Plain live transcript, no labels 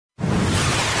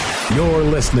You're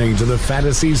listening to the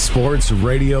Fantasy Sports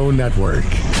Radio Network.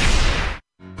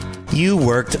 You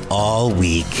worked all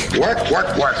week. Work.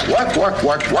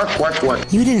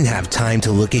 You didn't have time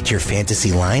to look at your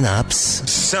fantasy lineups.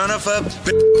 Son of a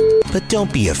But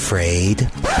don't be afraid.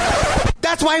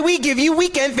 That's why we give you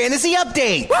Weekend Fantasy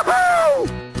Update.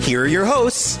 Woohoo! Here are your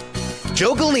hosts,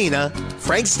 Joe Galena,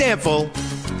 Frank Stanfill,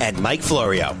 and Mike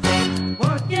Florio.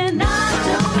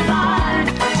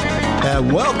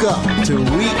 And welcome to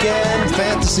Weekend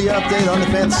Fantasy Update on the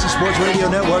Fantasy Sports Radio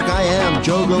Network. I am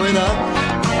Joe Galena.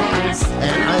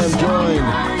 And I am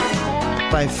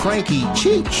joined by Frankie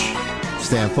Cheech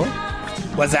Stanfill.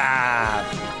 What's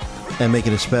up? And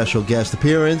making a special guest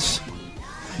appearance.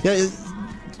 Yeah,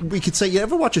 we could say, you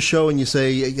ever watch a show and you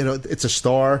say, you know, it's a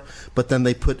star, but then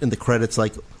they put in the credits,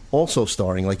 like, also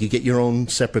starring, like you get your own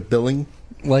separate billing?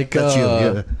 Like, that's you,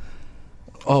 yeah.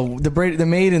 Oh, the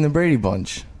maid in the Brady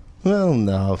Bunch. Well,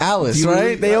 no. Alice,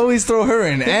 right? They always throw her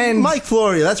in. And Mike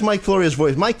Florio. That's Mike Florio's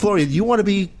voice. Mike Florio, do you want to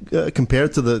be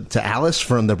compared to Alice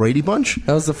from the Brady Bunch?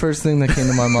 That was the first thing that came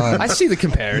to my mind. I see the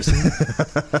comparison.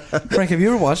 Frank, have you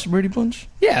ever watched the Brady Bunch?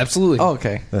 Yeah, absolutely. Oh,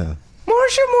 okay. Yeah.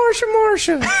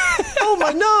 Marsha. Oh,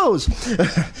 my nose.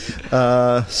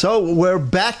 So we're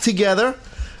back together.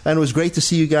 And it was great to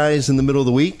see you guys in the middle of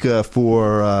the week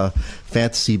for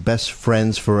Fantasy Best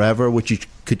Friends Forever, which you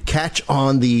could catch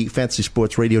on the Fantasy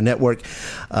Sports Radio Network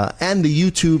and the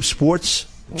YouTube Sports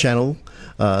channel,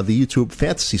 the YouTube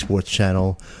Fantasy Sports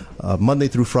channel, Monday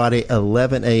through Friday,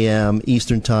 11 a.m.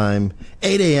 Eastern Time,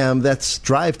 8 a.m. That's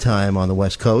drive time on the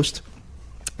West Coast.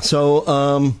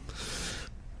 So,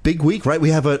 big week, right? We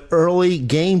have an early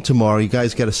game tomorrow. You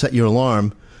guys got to set your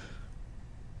alarm.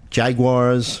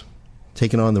 Jaguars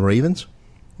taking on the Ravens?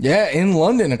 Yeah, in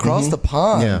London, across the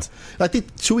pond. Yeah. I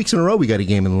think 2 weeks in a row we got a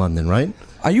game in London, right?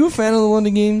 Are you a fan of the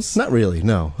London games? Not really,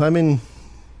 no. I mean,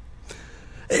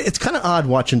 it's kind of odd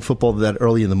watching football that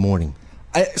early in the morning.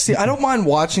 I don't mind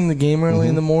watching the game early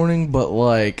in the morning, but,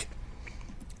 like,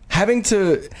 having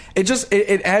to...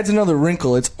 It adds another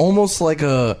wrinkle. It's almost like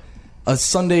a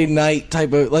Sunday night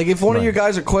type of... Like, if one of your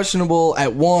guys are questionable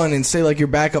at 1 and say, like, your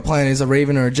backup plan is a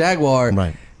Raven or a Jaguar...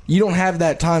 Right. You don't have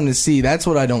that time to see. That's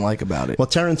what I don't like about it. Well,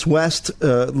 Terrence West,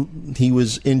 he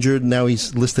was injured. Now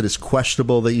he's listed as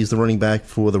questionable. That he's the running back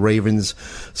for the Ravens.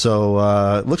 So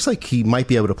it looks like he might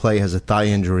be able to play. Has a thigh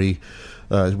injury.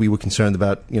 We were concerned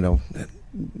about,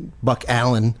 Buck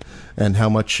Allen and how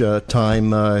much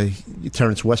time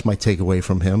Terrence West might take away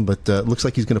from him. But it looks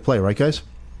like he's going to play, right, guys?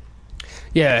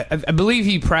 Yeah, I believe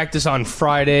he practiced on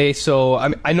Friday. So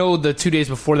I know the 2 days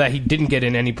before that he didn't get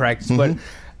in any practice, but...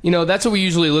 that's what we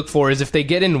usually look for is if they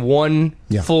get in one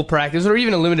full practice or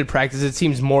even a limited practice, it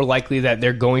seems more likely that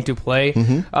they're going to play.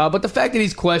 But the fact that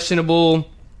he's questionable,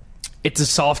 it's a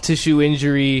soft tissue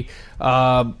injury.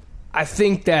 I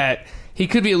think that he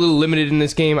could be a little limited in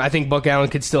this game. I think Buck Allen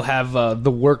could still have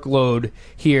the workload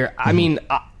here. I mean,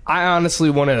 I honestly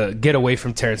want to get away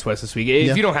from Terrence West this week.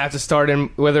 If you don't have to start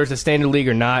him, whether it's a standard league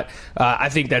or not, I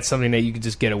think that's something that you could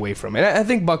just get away from. And I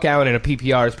think Buck Allen in a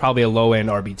PPR is probably a low-end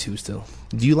RB2 still.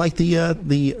 Do you like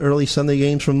the early Sunday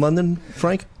games from London,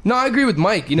 Frank? No, I agree with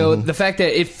Mike. The fact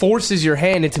that it forces your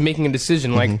hand into making a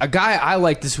decision. Like, a guy I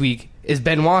like this week is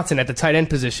Ben Watson at the tight end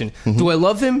position. Do I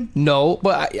love him? No,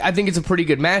 but I think it's a pretty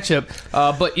good matchup.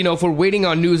 But, if we're waiting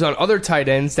on news on other tight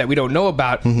ends that we don't know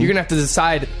about, you're going to have to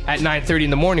decide at 9:30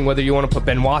 in the morning whether you want to put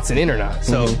Ben Watson in or not.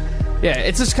 So, yeah,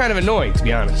 it's just kind of annoying, to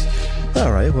be honest.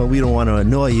 All right. Well, we don't want to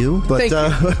annoy you, but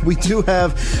we do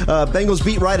have Bengals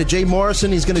beat writer Jay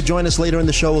Morrison. He's going to join us later in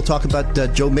the show. We'll talk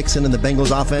about Joe Mixon and the Bengals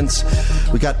offense.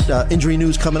 We got injury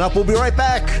news coming up. We'll be right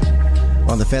back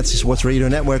on the Fantasy Sports Radio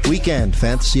Network Weekend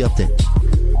Fantasy Update.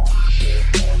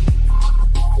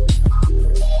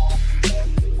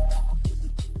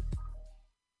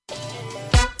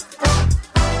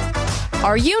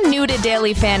 Are you new to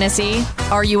daily fantasy?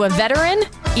 Are you a veteran?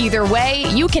 Either way,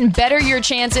 you can better your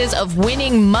chances of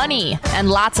winning money, and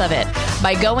lots of it,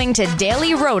 by going to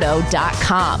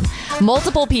dailyroto.com.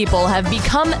 Multiple people have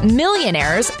become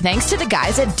millionaires thanks to the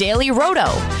guys at Daily Roto.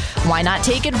 Why not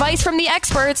take advice from the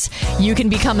experts? You can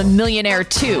become a millionaire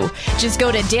too. Just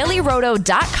go to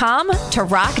dailyroto.com to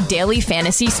rock daily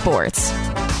fantasy sports.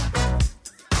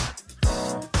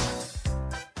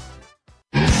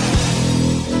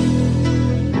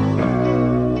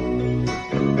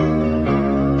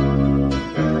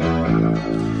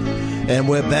 And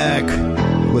we're back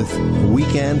with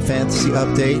Weekend Fantasy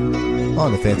Update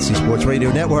on the Fantasy Sports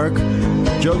Radio Network.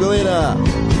 Joe Galena,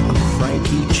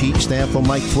 Frankie Cheech Stanfill,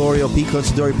 Mike Florio, Pete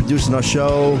Considori producing our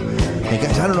show. And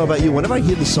guys, I don't know about you, whenever I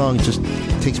hear the song, it just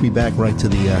takes me back right to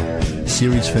the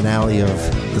series finale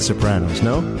of The Sopranos,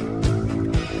 no?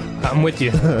 I'm with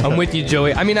you. I'm with you,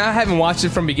 Joey. I mean, I haven't watched it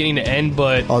from beginning to end,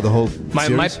 but the whole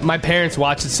my parents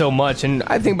watched it so much, and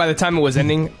I think by the time it was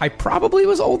ending, I probably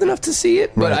was old enough to see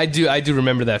it. But Right. I do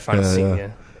remember that final scene.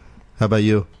 Yeah. How about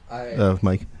you,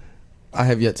 Mike? I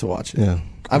have yet to watch it. Yeah.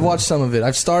 I've watched some of it.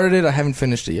 I've started it. I haven't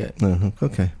finished it yet.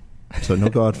 Okay. So no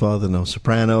Godfather, no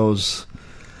Sopranos.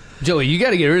 Joey, you got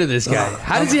to get rid of this guy.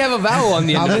 How does he have a vowel on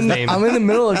the end of his name? I'm in the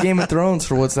middle of Game of Thrones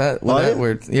for what's that? Oh, that yeah?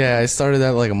 word? Yeah, I started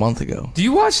that like a month ago. Do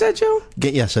you watch that, Joe?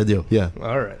 Yes, I do. Yeah.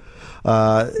 All right.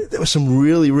 There were some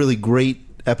really, really great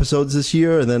episodes this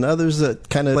year, and then others that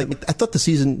kind of like. I thought the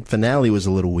season finale was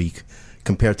a little weak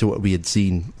compared to what we had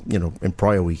seen, in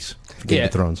prior weeks. For Game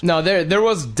of Thrones. No, there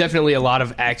was definitely a lot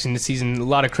of action this season, a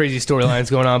lot of crazy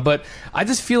storylines going on, but I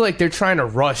just feel like they're trying to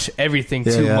rush everything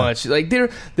too much. Like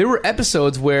there were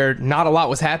episodes where not a lot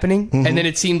was happening, and then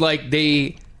it seemed like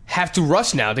they have to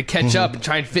rush now to catch up and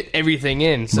try and fit everything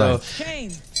in. So.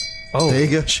 Right. Oh, There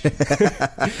you go. it's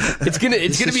gonna be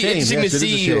a shame. interesting Yes, to it is a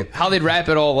see shame. how they'd wrap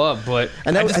it all up. But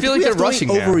I just feel like they're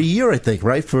rushing over now. a year, I think,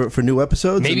 right, for new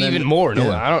episodes. Maybe and then- even more. No,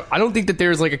 yeah. I don't think that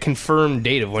there's like a confirmed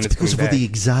date of when it's because coming of all back. the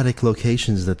exotic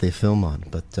locations that they film on.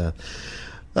 But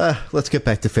let's get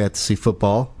back to fantasy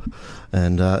football.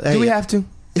 And Do we have to?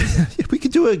 we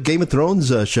could do a Game of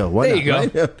Thrones show. Why There not, you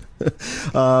go.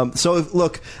 right?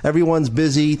 Look, everyone's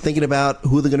busy thinking about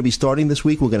who they're going to be starting this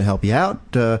week. We're going to help you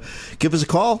out. Give us a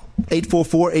call,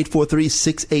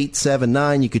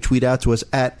 844-843-6879. You could tweet out to us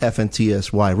at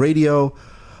FNTSY Radio.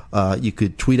 You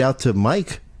could tweet out to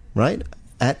Mike, right?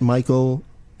 At Michael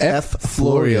F.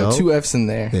 Florio. 2 F's in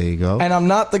there. There you go. And I'm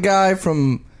not the guy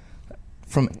from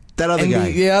That other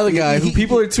guy. The other guy who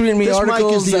people are tweeting me this Mike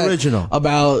articles is the original.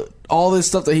 about all this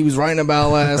stuff that he was writing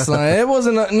about last night. It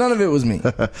wasn't. None of it was me.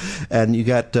 And you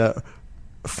got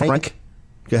Frank.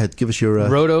 Go ahead, give us your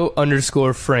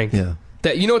Roto_Frank. Yeah.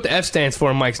 That you know what the F stands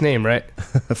for in Mike's name, right?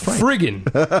 Friggin.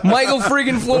 Michael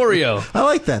Friggin Florio. I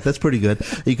like that. That's pretty good.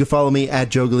 You can follow me at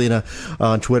Joe Galena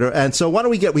on Twitter. And so why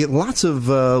don't we have lots of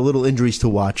little injuries to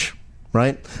watch,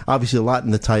 right? Obviously a lot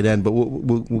in the tight end, but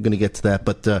we're going to get to that.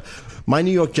 But my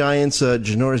New York Giants,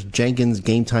 Janoris Jenkins,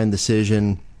 game time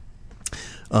decision.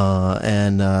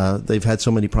 And they've had so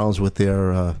many problems with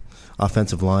their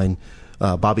offensive line.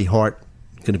 Bobby Hart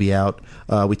going to be out.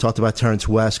 We talked about Terrence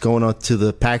West going on to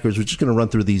the Packers. We're just going to run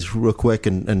through these real quick,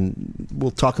 and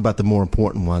we'll talk about the more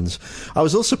important ones. I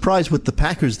was a little surprised with the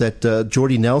Packers that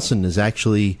Jordy Nelson is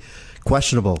actually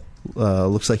questionable.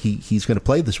 Looks like he's going to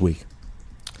play this week.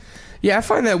 Yeah, I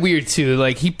find that weird too.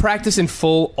 Like he practiced in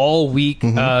full all week,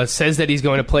 says that he's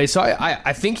going to play, so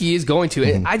I think he is going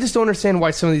to. I just don't understand why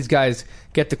some of these guys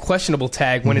get the questionable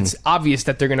tag when it's obvious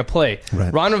that they're going to play.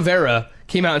 Right. Ron Rivera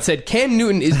came out and said Cam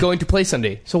Newton is going to play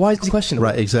Sunday, so why is he questionable?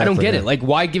 Right, exactly, I don't get yeah. it. Like,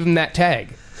 why give him that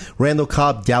tag? Randall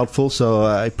Cobb doubtful, so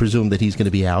I presume that he's going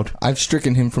to be out. I've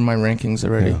stricken him from my rankings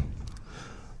already. Yeah.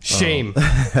 Shame.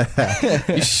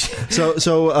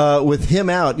 So with him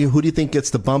out, who do you think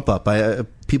gets the bump up?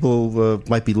 People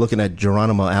might be looking at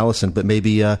Geronimo Allison, but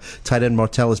maybe tight end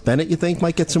Martellus Bennett, you think,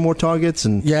 might get some more targets?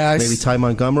 And maybe Ty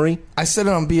Montgomery? I said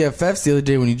it on BFFs the other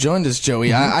day when you joined us,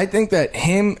 Joey. I think that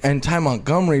him and Ty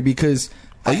Montgomery, because...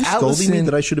 Are you scolding me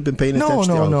that I should have been paying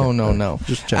attention? No.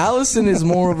 Just check. Allison is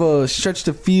more of a stretch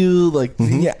the field, like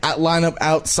line up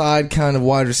outside kind of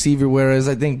wide receiver, whereas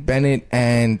I think Bennett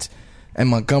and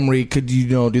Montgomery could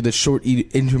do the short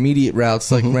intermediate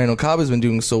routes like Randall Cobb has been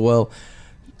doing so well.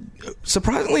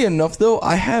 Surprisingly enough, though,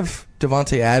 I have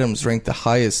Devontae Adams ranked the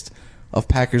highest of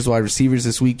Packers wide receivers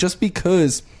this week, just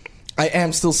because I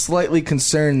am still slightly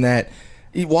concerned that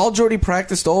while Jordy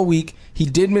practiced all week, he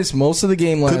did miss most of the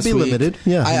game last week. Could be limited.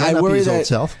 Yeah, he might not be his old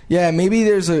self. Yeah, maybe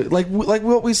there's a like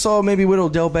what we saw maybe with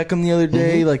Odell Beckham the other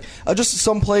day, like just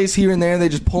some plays here and there. They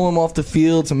just pull him off the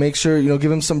field to make sure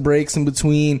give him some breaks in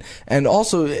between, and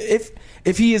also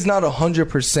if he is not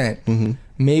 100%.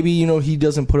 Maybe he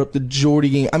doesn't put up the Jordy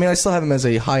game. I mean, I still have him as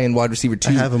a high-end wide receiver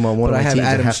too. I have him on one but of my I have teams.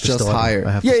 Adams I have to just start him. higher.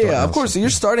 I have to start Of course. So you're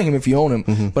starting him if you own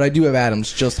him, but I do have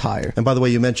Adams just higher. And by the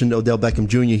way, you mentioned Odell Beckham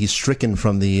Jr. He's stricken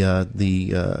from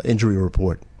the injury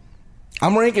report.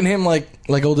 I'm ranking him like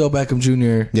Odell Beckham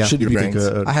Jr. Yeah, should be you ranked.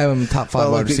 think, I have him top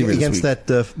 5 wide receiver against this week.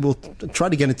 that. We'll try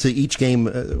to get into each game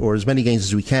or as many games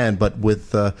as we can. But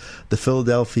with the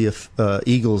Philadelphia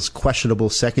Eagles' questionable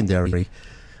secondary,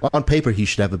 on paper he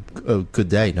should have a good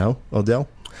day. No, Odell.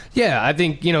 Yeah, I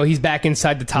think, he's back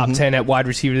inside the top 10 at wide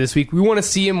receiver this week. We want to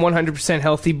see him 100%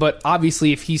 healthy, but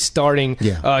obviously if he's starting,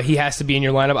 he has to be in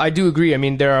your lineup. I do agree. I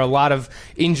mean, there are a lot of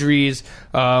injuries.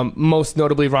 Most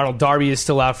notably, Ronald Darby is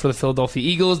still out for the Philadelphia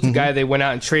Eagles, the guy they went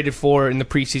out and traded for in the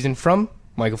preseason from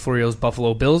Michael Florio's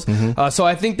Buffalo Bills. So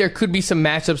I think there could be some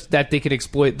matchups that they could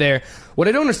exploit there. What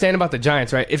I don't understand about the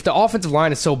Giants, right? If the offensive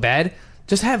line is so bad,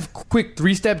 just have quick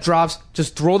 3-step drops.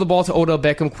 Just throw the ball to Odell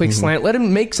Beckham, quick slant. Let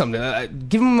him make something.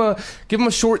 Give him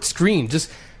a short screen.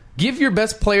 Just give your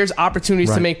best players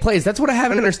opportunities to make plays. That's what I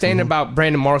haven't understand about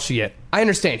Brandon Marshall yet. I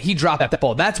understand he dropped that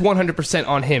ball. That's 100%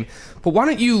 on him. But why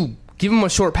don't you give him a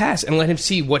short pass and let him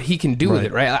see what he can do with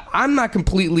it, right? I'm not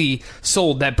completely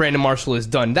sold that Brandon Marshall is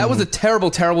done. That was a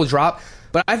terrible, terrible drop.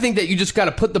 But I think that you just got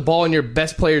to put the ball in your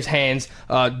best player's hands,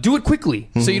 do it quickly,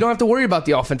 so you don't have to worry about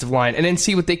the offensive line, and then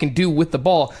see what they can do with the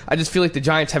ball. I just feel like the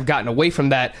Giants have gotten away from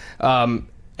that,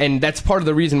 and that's part of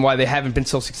the reason why they haven't been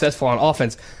so successful on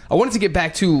offense. I wanted to get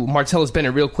back to Martellus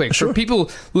Bennett real quick. Sure. For people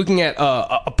looking at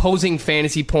opposing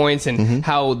fantasy points and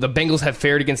how the Bengals have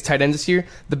fared against tight ends this year,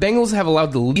 the Bengals have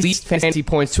allowed the least fantasy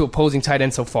points to opposing tight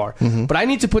ends so far. But I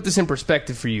need to put this in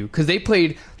perspective for you, because they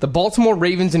played the Baltimore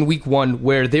Ravens in Week 1,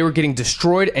 where they were getting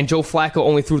destroyed, and Joe Flacco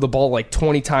only threw the ball like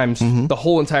 20 times the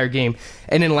whole entire game.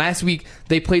 And then last week,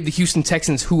 they played the Houston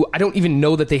Texans, who I don't even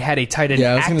know that they had a tight end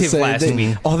active last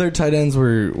week. All their tight ends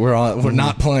were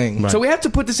not playing. So we have to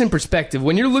put this in perspective.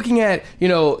 When you're looking at,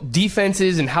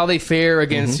 defenses and how they fare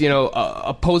against,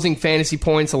 opposing fantasy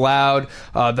points allowed,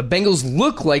 the Bengals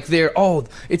look like they're the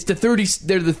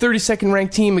 32nd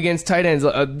ranked team against tight ends.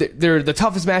 They're the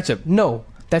toughest matchup. No,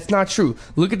 that's not true.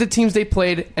 Look at the teams they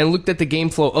played and looked at the game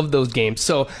flow of those games.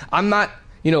 So I'm not,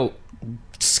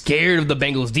 scared of the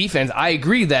Bengals defense. I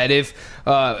agree that if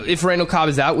Randall Cobb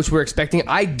is out, which we're expecting,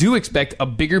 I do expect a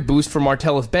bigger boost for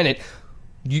Martellus Bennett.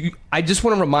 I just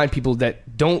want to remind people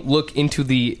that don't look into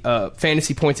the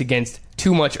fantasy points against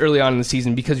too much early on in the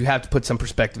season, because you have to put some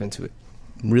perspective into it.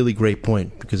 Really great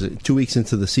point, because 2 weeks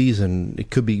into the season, it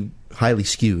could be highly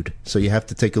skewed. So you have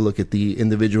to take a look at the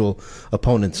individual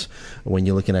opponents when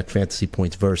you're looking at fantasy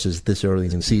points versus this early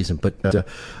in the season. But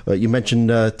you mentioned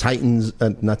Texans,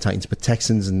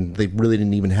 and they really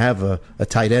didn't even have a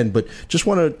tight end. But just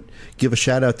want to give a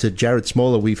shout out to Jared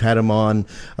Smoller. We've had him on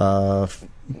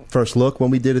First Look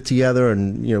when we did it together,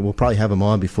 and we'll probably have him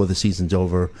on before the season's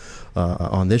over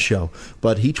on this show.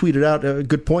 But he tweeted out a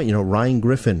good point. Ryan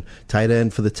Griffin, tight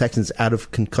end for the Texans, out of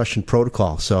concussion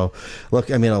protocol. So look,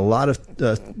 a lot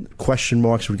of question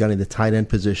marks regarding the tight end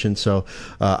position. So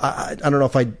I don't know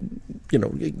if I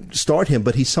start him,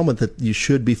 but he's someone that you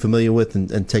should be familiar with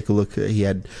and take a look. He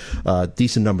had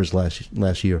decent numbers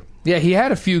last year. Yeah, he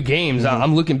had a few games.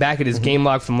 I'm looking back at his game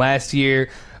log from last year.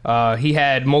 He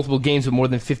had multiple games with more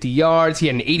than 50 yards. He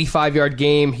had an 85-yard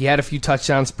game. He had a few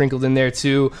touchdowns sprinkled in there,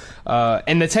 too.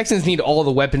 And the Texans need all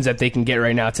the weapons that they can get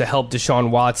right now to help Deshaun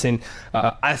Watson.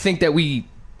 I think that we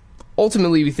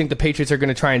think the Patriots are going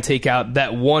to try and take out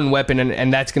that one weapon,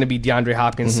 and that's going to be DeAndre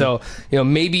Hopkins. So,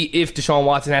 maybe if Deshaun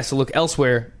Watson has to look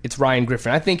elsewhere, it's Ryan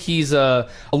Griffin. I think he's a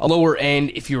lower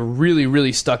end. If you're really,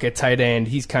 really stuck at tight end,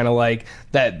 he's kind of like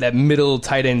that middle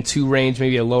tight end 2 range,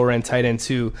 maybe a lower end tight end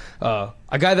 2.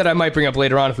 A guy that I might bring up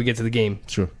later on if we get to the game.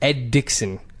 Sure. Ed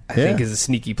Dixon, I think, is a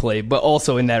sneaky play, but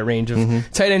also in that range of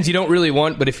tight ends you don't really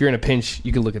want, but if you're in a pinch,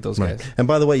 you can look at those guys. And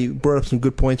by the way, you brought up some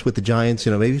good points with the Giants.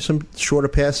 Maybe some shorter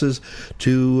passes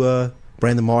to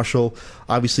Brandon Marshall.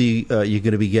 Obviously, you're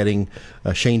going to be getting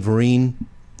Shane Vereen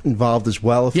involved as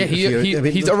well.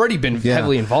 He's already been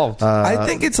heavily involved. I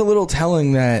think it's a little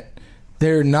telling that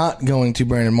they're not going to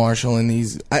Brandon Marshall in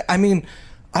these.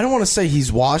 I don't want to say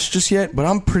he's washed just yet, but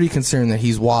I'm pretty concerned that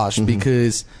he's washed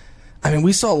because,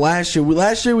 we saw last year.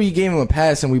 Last year we gave him a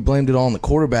pass and we blamed it all on the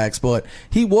quarterbacks, but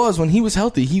when he was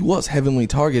healthy, he was heavily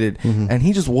targeted, and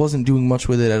he just wasn't doing much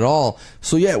with it at all.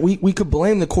 So, yeah, we could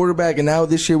blame the quarterback, and now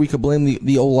this year we could blame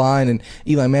the O-line and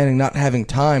Eli Manning not having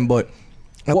time, but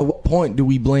at what point do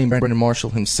we blame Brandon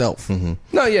Marshall himself?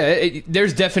 No,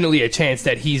 there's definitely a chance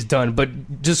that he's done.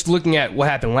 But just looking at what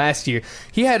happened last year,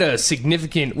 he had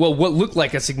what looked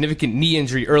like a significant knee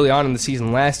injury early on in the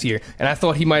season last year. And I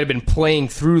thought he might have been playing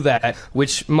through that,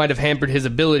 which might have hampered his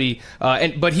ability.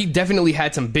 But he definitely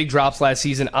had some big drops last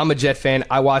season. I'm a Jet fan.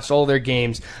 I watched all their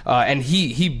games. And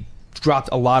he dropped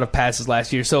a lot of passes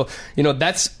last year. So,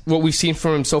 that's what we've seen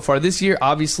from him so far this year.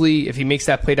 Obviously, if he makes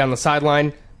that play down the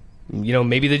sideline,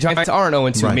 maybe the Giants aren't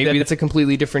 0-2. Right. Maybe that's a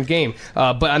completely different game.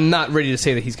 But I'm not ready to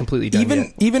say that he's completely done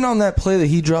yet. Even on that play that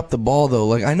he dropped the ball,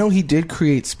 though, I know he did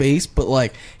create space,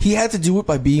 but he had to do it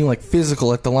by being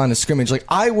physical at the line of scrimmage.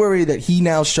 I worry that he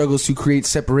now struggles to create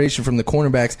separation from the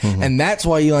cornerbacks, and that's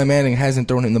why Eli Manning hasn't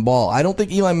thrown him the ball. I don't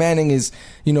think Eli Manning is,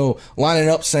 lining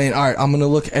up saying, all right, I'm going to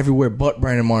look everywhere but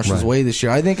Brandon Marshall's way this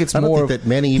year. I think it's more that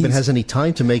Manning even has any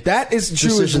time to make that is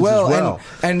true as well.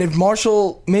 And if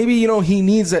Marshall, maybe he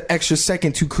needs that extra extra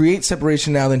second to create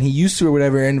separation now than he used to or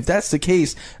whatever. And if that's the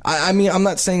case, I mean, I'm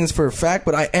not saying this for a fact,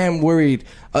 but I am worried.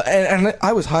 And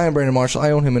I was high on Brandon Marshall. I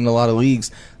own him in a lot of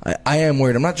leagues. I am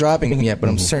worried. I'm not dropping him yet, but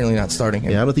I'm certainly not starting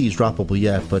him. Yeah, I don't think he's droppable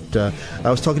yet. But I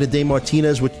was talking to Dave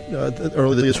Martinez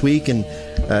earlier this week, and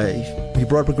he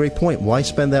brought up a great point. Why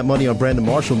spend that money on Brandon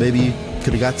Marshall? Maybe you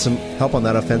could have got some help on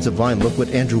that offensive line. Look what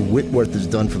Andrew Whitworth has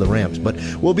done for the Rams. But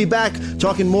we'll be back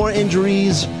talking more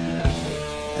injuries,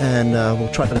 and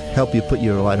we'll try to help you put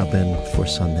your lineup in for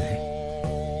Sunday.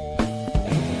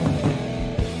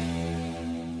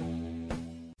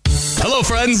 Hello,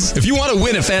 friends. If you want to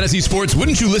win at fantasy sports,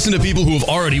 wouldn't you listen to people who have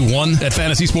already won at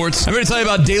fantasy sports? I'm going to tell you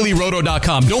about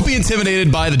DailyRoto.com. Don't be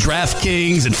intimidated by the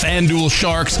DraftKings and FanDuel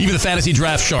sharks, even the fantasy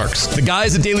draft sharks. The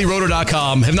guys at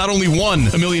DailyRoto.com have not only won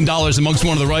 $1 million amongst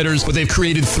one of the writers, but they've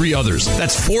created 3 others.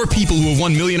 That's 4 people who have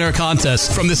won millionaire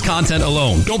contests from this content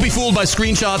alone. Don't be fooled by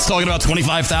screenshots talking about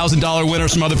 $25,000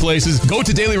 winners from other places. Go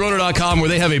to DailyRoto.com, where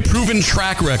they have a proven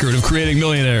track record of creating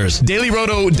millionaires.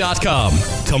 DailyRoto.com.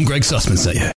 Tell them Greg Sussman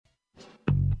sent you.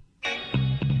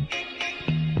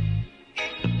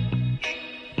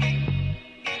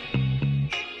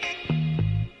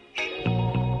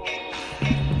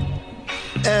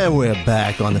 And we're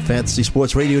back on the Fantasy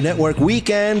Sports Radio Network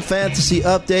Weekend Fantasy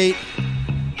Update.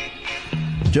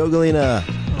 Joe Galena,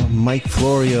 Mike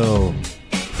Florio,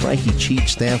 Frankie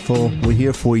Cheech Stanfill, we're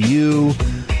here for you.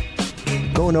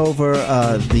 Going over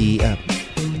the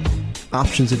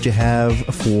options that you have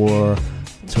for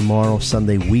tomorrow,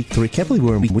 Sunday, week 3. Can't believe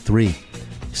we're in week 3.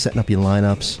 Setting up your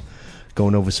lineups,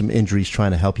 going over some injuries,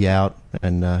 trying to help you out.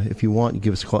 And if you want, you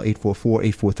give us a call,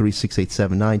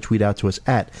 844-843-6879. Tweet out to us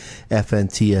at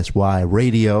FNTSY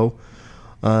Radio.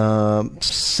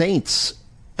 Saints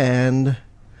and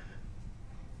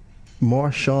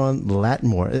Marshawn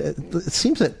Lattimore. It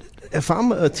seems that if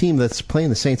I'm a team that's playing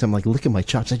the Saints, I'm like, look at my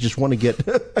chops. I just want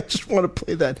to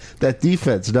play that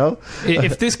defense, no?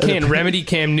 If this can't remedy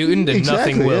Cam Newton, then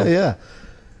exactly, nothing will.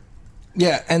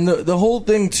 Yeah, and the whole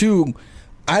thing, too,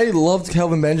 I loved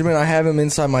Kelvin Benjamin. I have him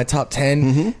inside my top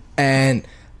 10. And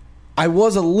I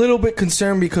was a little bit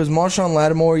concerned because Marshawn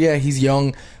Lattimore, yeah, he's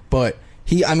young, but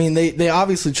they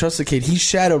obviously trust the kid. He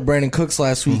shadowed Brandon Cooks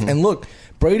last week. And look,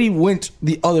 Brady went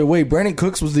the other way. Brandon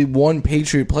Cooks was the one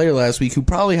Patriot player last week who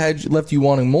probably had left you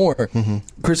wanting more.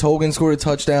 Chris Hogan scored a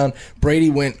touchdown. Brady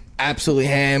went absolutely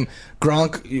ham.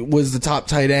 Gronk was the top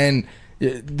tight end.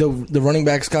 The running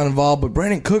backs got involved, but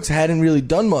Brandon Cooks hadn't really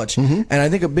done much. And I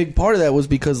think a big part of that was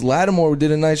because Lattimore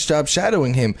did a nice job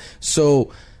shadowing him.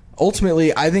 So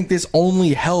ultimately, I think this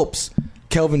only helps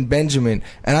Kelvin Benjamin.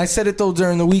 And I said it, though,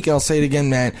 during the week, and I'll say it again,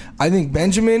 man. I think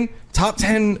Benjamin, top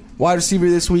 10 wide receiver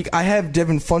this week. I have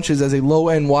Devin Funchess as a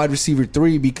low-end wide receiver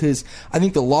 3 because I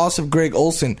think the loss of Greg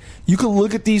Olsen, you could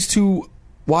look at these two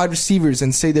wide receivers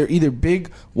and say they're either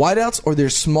big wideouts or they're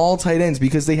small tight ends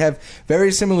because they have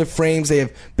very similar frames. They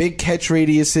have big catch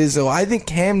radiuses. So I think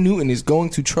Cam Newton is going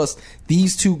to trust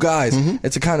these two guys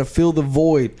to kind of fill the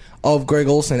void of Greg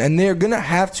Olsen. And they're going to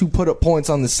have to put up points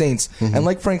on the Saints. And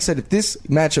like Frank said, if this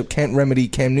matchup can't remedy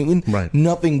Cam Newton,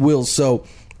 nothing will. So,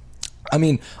 I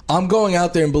mean, I'm going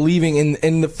out there and believing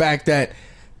in the fact that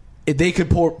if they could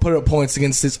put up points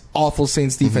against this awful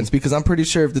Saints defense, because I'm pretty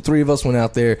sure if the 3 of us went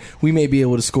out there, we may be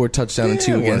able to score a touchdown or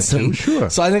 2 against them.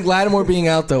 Sure. So I think Lattimore being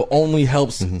out, though, only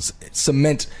helps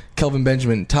cement Kelvin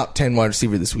Benjamin, top 10 wide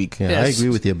receiver this week. Yeah, yes. I agree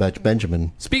with you about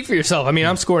Benjamin. Speak for yourself. I mean,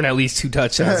 I'm scoring at least 2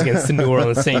 touchdowns against the New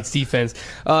Orleans Saints defense.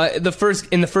 In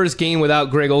the first game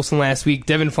without Greg Olsen last week,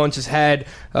 Devin Funchess had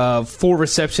 4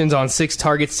 receptions on 6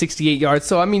 targets, 68 yards.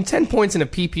 So, I mean, 10 points in a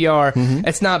PPR,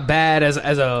 that's not bad as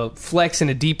a flex in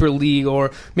a deeper league,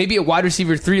 or maybe a wide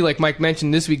receiver 3 like Mike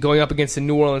mentioned this week going up against the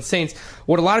New Orleans Saints.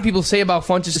 What a lot of people say about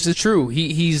Funchess is true.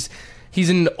 He's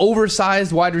an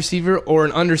oversized wide receiver or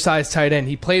an undersized tight end.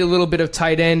 He played a little bit of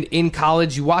tight end in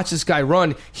college. You watch this guy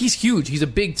run. He's huge. He's a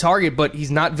big target, but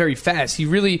he's not very fast. He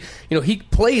really, he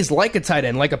plays like a tight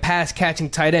end, like a pass-catching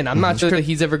tight end. I'm not sure that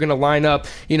he's ever going to line up,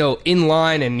 in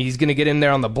line and he's going to get in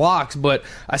there on the blocks, but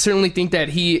I certainly think that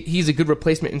he's a good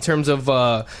replacement in terms of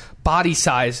body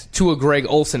size to a Greg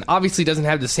Olsen. Obviously doesn't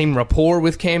have the same rapport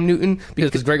with Cam Newton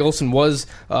because Greg Olsen was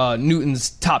Newton's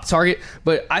top target.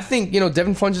 But I think,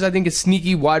 Devin Funchess, I think is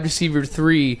sneaky wide receiver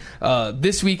 3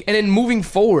 this week. And then moving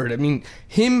forward, I mean,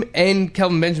 him and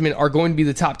Kelvin Benjamin are going to be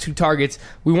the top 2 targets.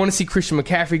 We want to see Christian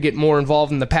McCaffrey get more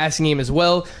involved in the passing game as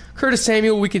well. Curtis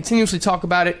Samuel, we continuously talk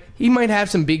about it. He might have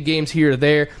some big games here or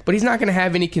there, but he's not going to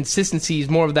have any consistency. He's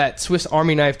more of that Swiss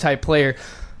Army knife type player.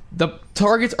 The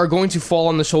targets are going to fall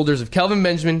on the shoulders of Kelvin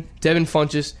Benjamin, Devin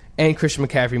Funchess, and Christian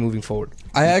McCaffrey moving forward.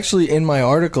 I actually, in my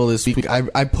article this week,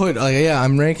 I put,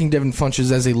 I'm ranking Devin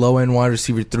Funchess as a low-end wide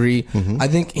receiver 3. I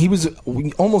think he was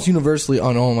almost universally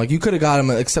unowned. Like, you could have got him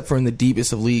except for in the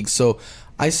deepest of leagues. So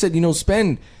I said,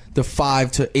 spend the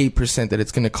 5 to 8% that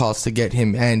it's going to cost to get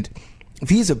him. And if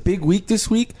he's a big week this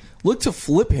week, look to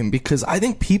flip him, because I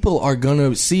think people are going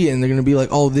to see it and they're going to be like,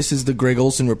 oh, this is the Greg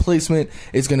Olsen replacement.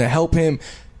 It's going to help him.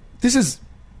 This is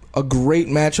a great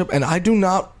matchup, and I do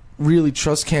not really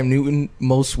trust Cam Newton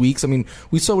most weeks. I mean,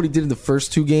 we saw what he did in the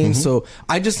first 2 games, so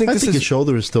I just think his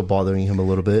shoulder is still bothering him a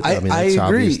little bit. I mean, it's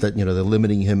obvious that they're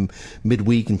limiting him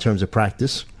midweek in terms of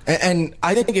practice. And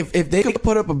I think if they could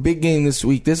put up a big game this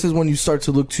week, this is when you start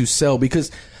to look to sell,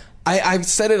 because I've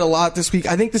said it a lot this week.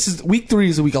 I think this is week 3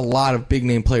 is a week a lot of big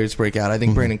name players break out. I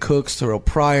think Brandon Cooks, Terrell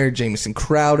Pryor, Jamison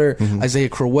Crowder, Isaiah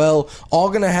Crowell, all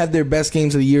going to have their best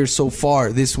games of the year so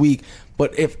far this week.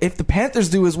 But if the Panthers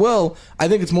do as well, I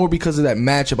think it's more because of that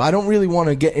matchup. I don't really want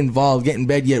to get involved, get in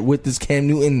bed yet with this Cam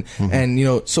Newton. And,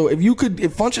 so if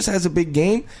Funchess has a big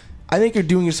game, I think you're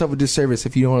doing yourself a disservice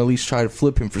if you don't at least try to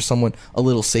flip him for someone a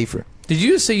little safer. Did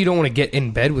you just say you don't want to get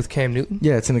in bed with Cam Newton?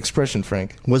 Yeah, it's an expression,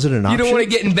 Frank. Was it an option? You don't want to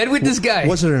get in bed with this guy?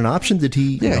 Was it an option? Did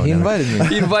he? Yeah, he invited me.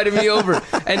 He invited me over.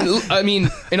 And, I mean,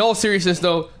 in all seriousness,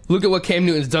 though, look at what Cam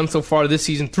Newton's done so far this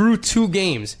season. Through 2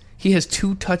 games, he has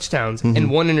 2 touchdowns and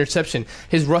 1 interception.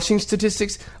 His rushing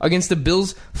statistics against the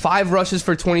Bills, 5 rushes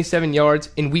for 27 yards.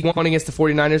 In week 1 against the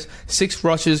 49ers, 6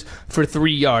 rushes for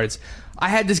 3 yards. I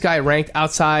had this guy ranked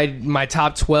outside my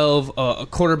top 12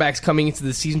 quarterbacks coming into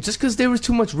the season just because there was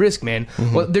too much risk, man.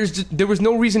 Well, there was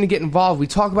no reason to get involved. We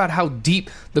talk about how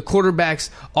deep the quarterbacks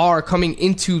are coming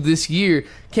into this year.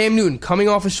 Cam Newton coming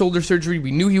off of shoulder surgery. We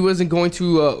knew he wasn't going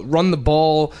to run the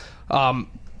ball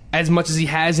as much as he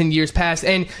has in years past.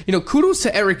 And, kudos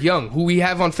to Eric Young, who we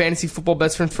have on Fantasy Football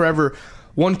Best Friends Forever,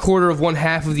 1/4 of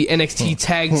 1/2 of the NXT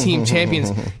Tag Team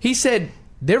Champions. He said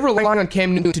they're relying on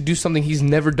Cam Newton to do something he's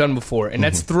never done before, and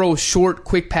that's throw short,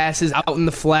 quick passes out in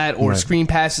the flat or screen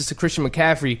passes to Christian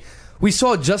McCaffrey. We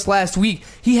saw just last week,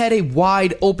 he had a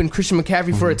wide open Christian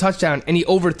McCaffrey for a touchdown, and he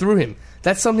overthrew him.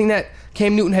 That's something that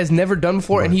Cam Newton has never done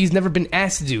before, and he's never been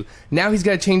asked to do. Now he's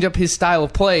got to change up his style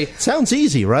of play. Sounds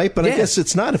easy, right? But I guess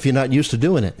it's not if you're not used to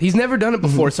doing it. He's never done it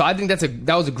before, so I think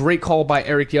that was a great call by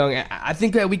Eric Young. I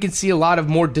think that we could see a lot of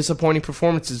more disappointing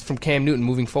performances from Cam Newton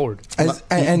moving forward.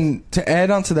 And to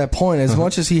add on to that point, as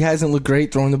much as he hasn't looked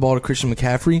great throwing the ball to Christian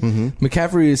McCaffrey,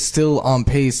 McCaffrey is still on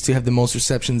pace to have the most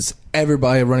receptions ever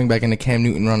by a running back in the Cam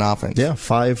Newton run offense. Yeah,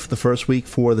 5 the first week,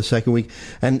 4 the second week.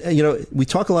 And, we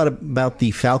talk a lot about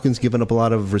the Falcons giving up a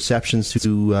lot of receptions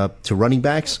to running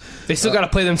backs. They still got to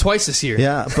play them twice this year.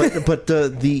 Yeah, but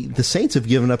the Saints have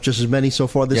given up just as many so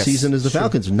far this season as the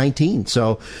Falcons, 19.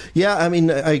 So, yeah, I mean,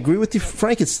 I agree with you,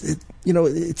 Frank.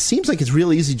 It seems like it's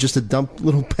real easy just to dump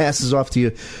little passes off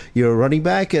to your running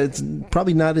back. It's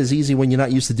probably not as easy when you're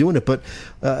not used to doing it. But,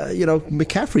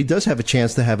 McCaffrey does have a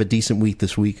chance to have a decent week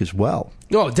this week as well.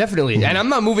 Oh, definitely. And I'm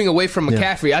not moving away from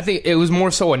McCaffrey. Yeah. I think it was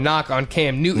more so a knock on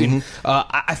Cam Newton.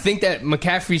 I think that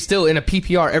McCaffrey's still in a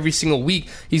PPR every single week.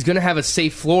 He's going to have a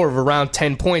safe floor of around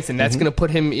 10 points, and that's going to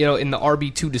put him in the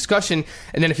RB2 discussion.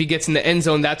 And then if he gets in the end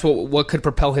zone, that's what could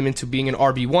propel him into being an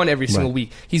RB1 every single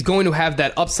week. He's going to have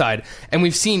that upside. And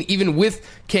we've seen, even with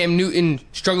Cam Newton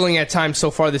struggling at times so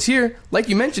far this year, like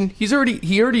you mentioned, he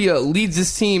already leads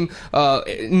this team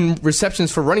in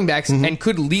receptions for running backs and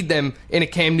could lead them in a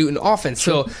Cam Newton offense.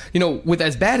 Sure. So, with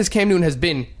as bad as Cam Newton has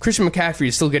been, Christian McCaffrey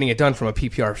is still getting it done from a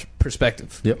PPR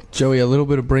perspective. Yep. Joey, a little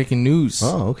bit of breaking news.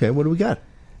 Oh, okay. What do we got?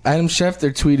 Adam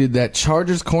Schefter tweeted that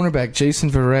Chargers cornerback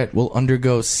Jason Verrett will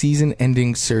undergo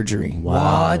season-ending surgery.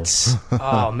 Wow. What?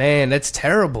 Oh, man, that's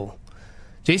terrible.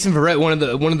 Jason Verrett,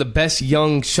 one of the best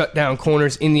young shutdown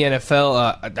corners in the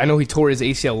NFL. I know he tore his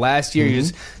ACL last year. He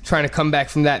was trying to come back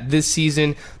from that this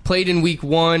season. Played in week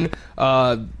 1.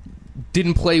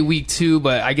 Didn't play week 2,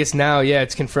 but I guess now,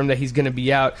 it's confirmed that he's going to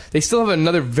be out. They still have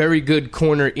another very good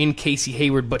corner in Casey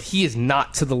Hayward, but he is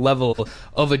not to the level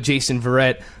of a Jason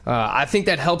Verrett. I think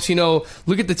that helps,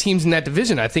 look at the teams in that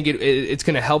division. I think it's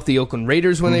going to help the Oakland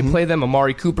Raiders when they play them.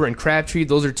 Amari Cooper and Crabtree,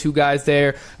 those are 2 guys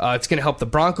there. It's going to help the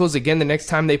Broncos, again, the next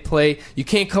time they play. You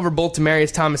can't cover both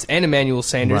Demaryius Thomas and Emmanuel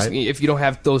Sanders if you don't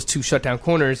have those 2 shutdown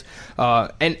corners.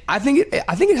 And I think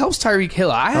it helps Tyreek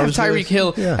Hill. I have Tyreek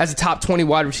Hill as a top 20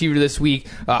 wide receiver this week.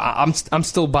 I'm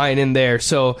still buying in there.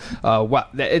 So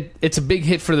it's a big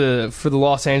hit for the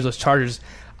Los Angeles Chargers.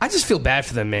 I just feel bad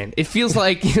for them, man. It feels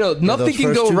like nothing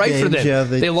can go right for them. Yeah,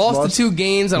 they lost the 2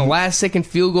 games on a last-second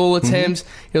field goal attempts.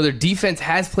 Their defense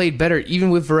has played better,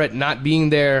 even with Verrett not being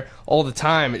there all the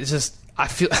time. It's just I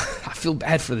feel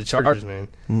bad for the Chargers,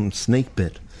 man. Snake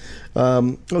bit.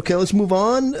 Okay, let's move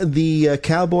on. The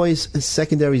Cowboys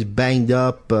secondary's banged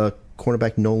up.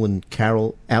 Cornerback Nolan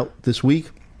Carroll out this week.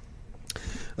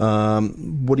 What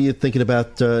are you thinking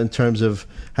about in terms of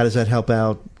how does that help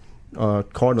out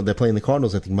Cardinals? They're playing the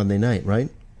Cardinals, I think, Monday night, right?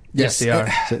 Yes, they are.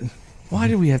 Why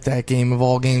did we have that game of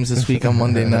all games this week on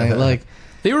Monday night? Like,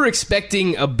 they were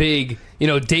expecting a big,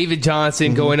 David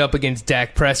Johnson going up against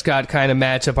Dak Prescott kind of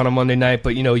matchup on a Monday night,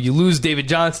 but you lose David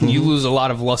Johnson, you lose a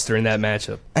lot of luster in that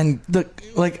matchup. And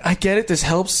I get it. This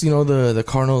helps, the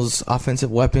Cardinals'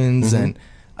 offensive weapons, and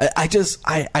I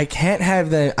can't have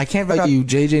that. I can't value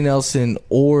J.J. Nelson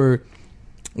or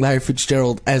Larry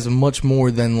Fitzgerald as much more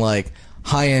than like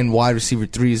high-end wide receiver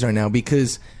threes right now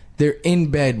because they're in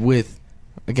bed with.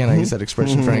 Again, I use that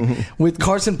expression, Frank, with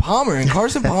Carson Palmer. And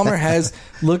Carson Palmer has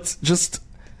looked just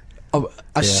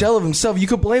a shell of himself. You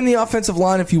could blame the offensive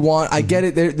line if you want. I get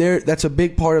it. That's a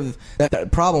big part of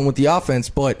that problem with the offense.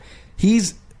 But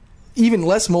he's even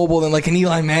less mobile than like an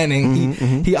Eli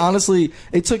Manning. He honestly,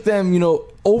 it took them,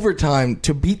 overtime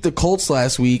to beat the Colts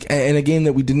last week in a game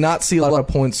that we did not see a lot of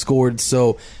points scored.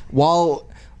 So while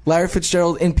Larry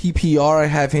Fitzgerald in PPR, I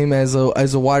have him as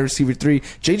a wide receiver 3.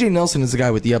 J.J. Nelson is the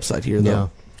guy with the upside here, though.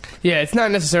 Yeah, it's not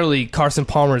necessarily Carson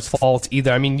Palmer's fault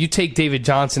either. I mean, you take David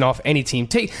Johnson off any team.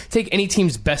 Take any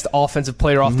team's best offensive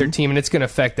player off their team, and it's going to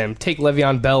affect them. Take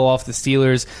Le'Veon Bell off the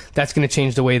Steelers. That's going to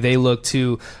change the way they look,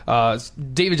 too.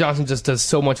 David Johnson just does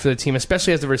so much for the team,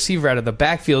 especially as a receiver out of the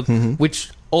backfield, which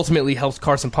ultimately helps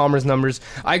Carson Palmer's numbers.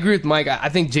 I agree with Mike. I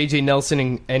think J.J.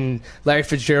 Nelson and Larry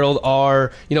Fitzgerald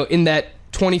are, in that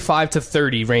 25 to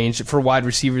 30 range for wide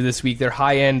receiver this week. They're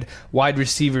high-end wide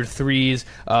receiver 3s.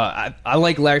 I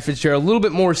like Larry Fitzgerald a little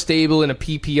bit more stable in a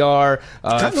PPR.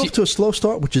 Gotten off to a slow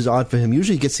start, which is odd for him.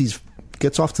 Usually he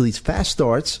gets off to these fast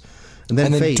starts and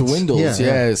then fades. Dwindles.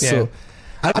 Yeah. So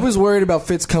I was worried about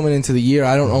Fitz coming into the year.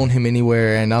 I don't own him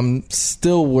anywhere, and I'm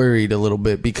still worried a little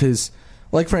bit because,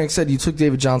 like Frank said, you took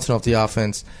David Johnson off the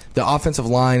offense. The offensive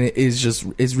line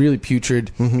is really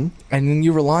putrid, and then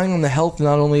you're relying on the health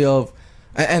not only of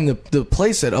and the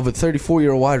play set of a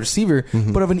 34-year-old wide receiver,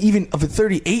 but of a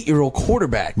 38-year-old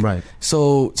quarterback. Right.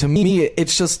 So to me,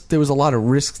 it's just there was a lot of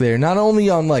risk there, not only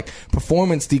on like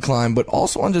performance decline, but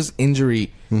also on just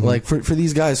injury. Like for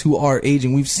these guys who are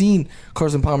aging, we've seen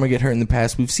Carson Palmer get hurt in the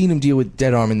past. We've seen him deal with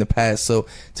dead arm in the past. So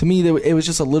to me, it was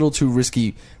just a little too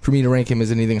risky for me to rank him as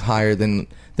anything higher than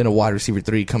a wide receiver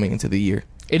 3 coming into the year.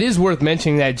 It is worth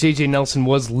mentioning that J.J. Nelson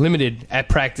was limited at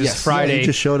practice Friday he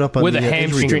just showed up on with the a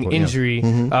hamstring injury.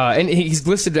 And he's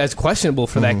listed as questionable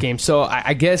for that game. So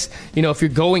I guess, if you're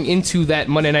going into that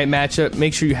Monday night matchup,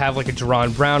 make sure you have like a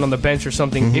Jerron Brown on the bench or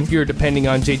something if you're depending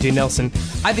on J.J. Nelson.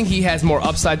 I think he has more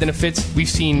upside than a Fitz. We've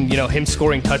seen, him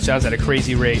scoring touchdowns at a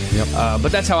crazy rate.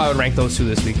 But that's how I would rank those two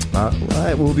this week. All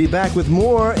right, we'll be back with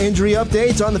more injury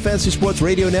updates on the Fantasy Sports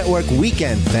Radio Network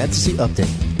Weekend Fantasy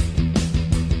Update.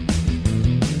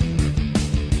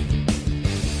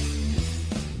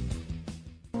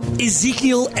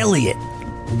 Ezekiel Elliott,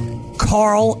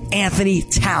 Carl Anthony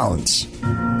Towns,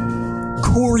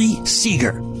 Corey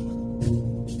Seager.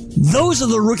 Those are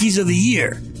the rookies of the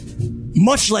year,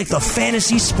 much like the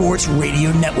Fantasy Sports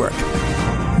Radio Network.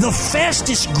 The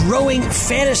fastest growing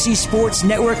fantasy sports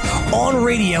network on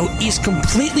radio is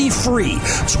completely free,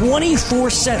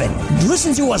 24/7.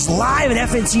 Listen to us live at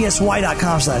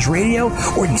fntsy.com/radio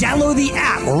or download the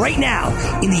app right now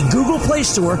in the Google Play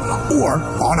Store or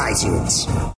on iTunes.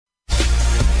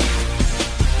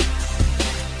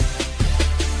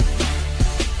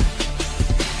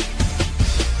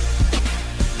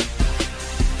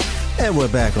 And we're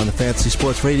back on the Fantasy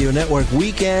Sports Radio Network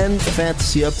Weekend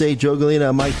Fantasy Update. Joe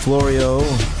Galena, Mike Florio,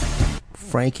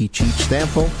 Frankie Cheech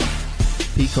Stample,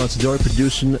 Pete Considori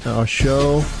producing our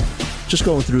show. Just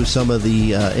going through some of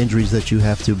the injuries that you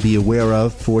have to be aware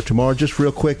of for tomorrow. Just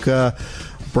real quick,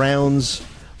 Browns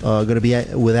going to be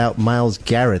without Myles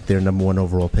Garrett, their number 1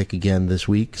 overall pick again this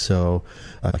week. So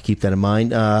keep that in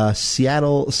mind.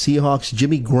 Seattle Seahawks,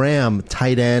 Jimmy Graham,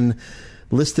 tight end,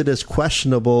 listed as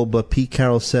questionable, but Pete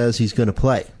Carroll says he's going to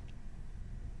play.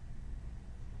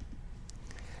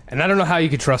 And I don't know how you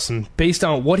could trust him. Based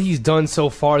on what he's done so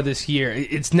far this year,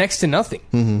 it's next to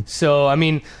nothing. So, I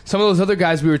mean, some of those other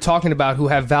guys we were talking about who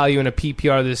have value in a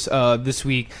PPR this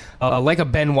week, like a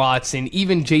Ben Watson,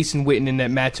 even Jason Witten in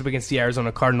that matchup against the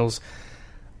Arizona Cardinals,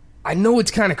 I know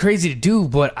it's kind of crazy to do,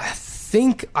 but I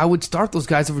think I would start those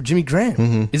guys over Jimmy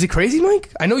Graham. Is it crazy,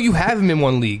 Mike? I know you have him in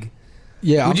one league.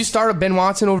 Yeah. Would you start a Ben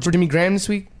Watson over Jimmy Graham this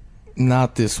week?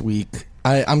 Not this week.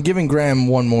 I'm giving Graham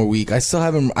one more week. I still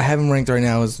have him. I have him ranked right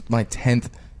now as my 10th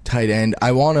tight end. I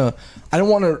don't want to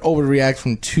overreact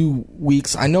from 2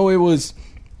 weeks. I know it was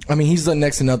I mean, he's done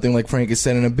next to nothing, like Frank has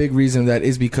said, and a big reason of that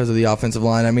is because of the offensive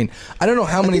line. I mean, I don't know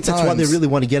how many times. That's why they really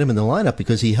want to get him in the lineup,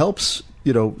 because he helps,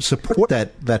 support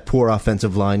that poor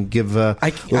offensive line, give a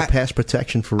little pass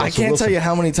protection for Russell I can't Wilson. tell you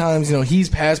how many times, he's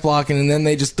pass blocking, and then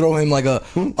they just throw him like a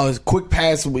quick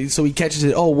pass so he catches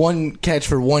it. 1 catch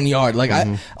for 1 yard. Like,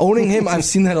 owning him, I've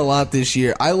seen that a lot this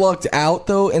year. I lucked out,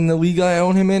 though, in the league I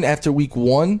own him in after week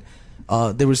 1.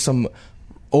 There was some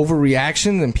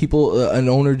overreaction, and an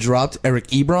owner dropped Eric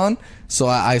Ebron, so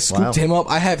I scooped him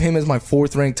up. I have him as my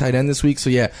 4th ranked tight end this week, so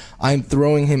yeah, I'm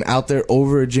throwing him out there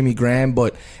over Jimmy Graham.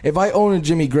 But if I own a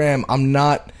Jimmy Graham, I'm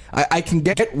not. I can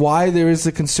get why there is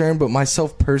a concern, but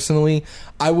myself personally,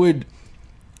 I would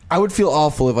feel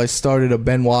awful if I started a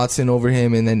Ben Watson over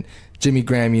him, and then Jimmy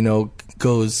Graham,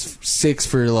 goes 6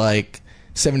 for like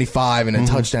 75 and a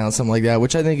touchdown, something like that,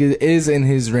 which I think is in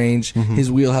his range,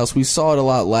 his wheelhouse. We saw it a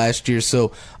lot last year,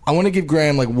 so I want to give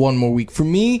Graham like 1 more week. For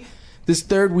me, this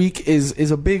 3rd week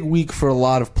is a big week for a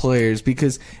lot of players,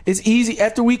 because it's easy.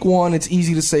 After week 1, it's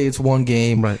easy to say it's 1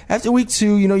 game. Right. After week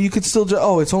 2, you could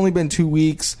still it's only been 2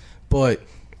 weeks, but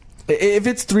if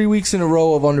it's 3 weeks in a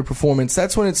row of underperformance,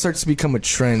 that's when it starts to become a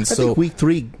trend. I think week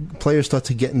 3, players start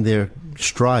to get in their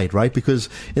stride, right? Because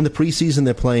in the preseason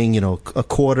they're playing, a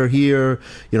quarter here,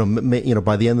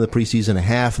 by the end of the preseason a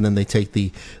half, and then they take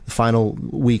the final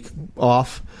week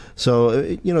off.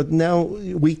 So, now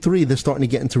week 3 they're starting to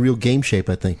get into real game shape,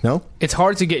 I think. No? It's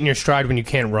hard to get in your stride when you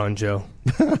can't run, Joe.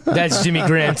 That's Jimmy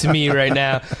Graham to me right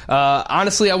now.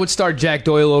 Honestly, I would start Jack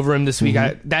Doyle over him this week.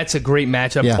 That's a great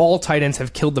matchup. Yeah. All tight ends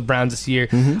have killed the Browns this year.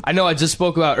 I know I just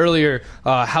spoke about earlier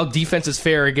how defenses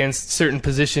fare against certain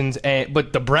positions,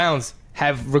 but the Browns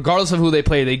have, regardless of who they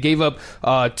play, they gave up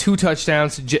 2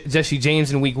 touchdowns to Jesse James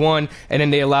in week 1, and then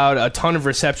they allowed a ton of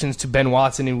receptions to Ben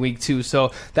Watson in week 2.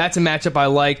 So that's a matchup I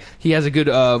like. He has a good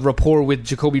rapport with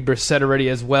Jacoby Brissett already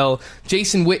as well.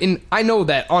 Jason Witten, I know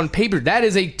that on paper that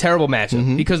is a terrible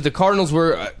matchup because the Cardinals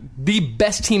were the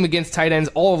best team against tight ends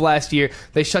all of last year.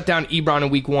 They shut down Ebron in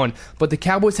week 1, but the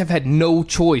Cowboys have had no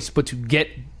choice but to get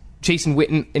Jason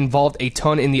Witten involved a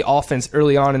ton in the offense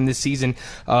early on in this season.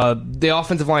 The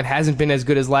offensive line hasn't been as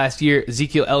good as last year.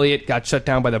 Ezekiel Elliott got shut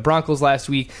down by the Broncos last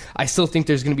week. I still think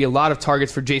there's going to be a lot of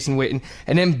targets for Jason Witten.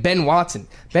 And then Ben Watson.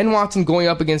 Ben Watson going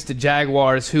up against the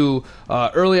Jaguars, who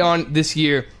early on this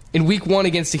year, in week 1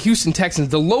 against the Houston Texans,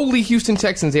 the lowly Houston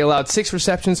Texans, they allowed 6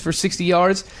 receptions for 60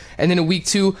 yards. And then in week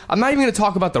 2, I'm not even going to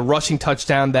talk about the rushing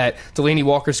touchdown that Delaney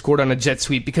Walker scored on a jet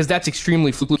sweep, because that's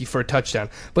extremely fluky for a touchdown.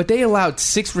 But they allowed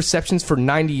 6 receptions for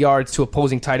 90 yards to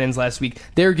opposing tight ends last week.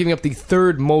 They're giving up the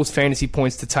 3rd most fantasy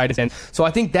points to tight ends. So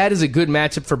I think that is a good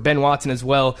matchup for Ben Watson as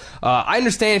well. I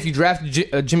understand if you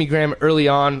drafted Jimmy Graham early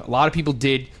on, a lot of people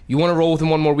did. You want to roll with him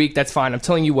 1 more week, that's fine. I'm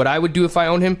telling you what I would do if I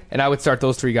owned him, and I would start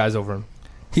those 3 guys over him.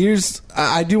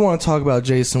 I do want to talk about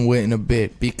Jason Witten a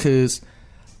bit, because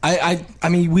I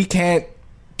mean, we can't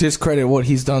discredit what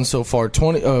he's done so far.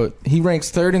 He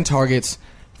ranks 3rd in targets,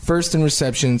 1st in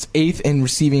receptions, 8th in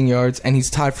receiving yards, and he's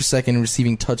tied for 2nd in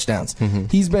receiving touchdowns.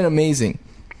 He's been amazing,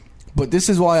 but this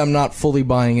is why I'm not fully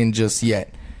buying in just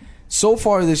yet. So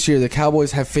far this year, the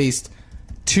Cowboys have faced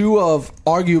 2 of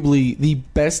arguably the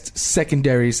best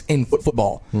secondaries in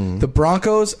football. The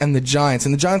Broncos and the Giants.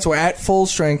 And the Giants were at full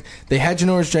strength. They had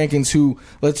Janoris Jenkins, who,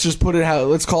 let's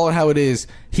call it how it is.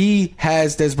 He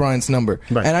has Dez Bryant's number.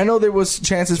 Right. And I know there was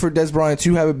chances for Dez Bryant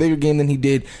to have a bigger game than he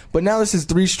did, but now this is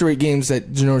 3 straight games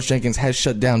that Janoris Jenkins has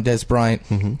shut down Dez Bryant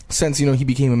since, he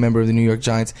became a member of the New York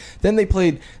Giants. Then they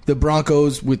played the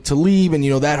Broncos with Talib, and,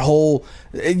 that whole...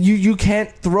 You can't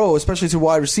throw, especially to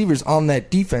wide receivers, on that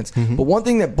defense. But one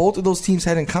thing that both of those teams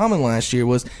had in common last year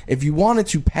was if you wanted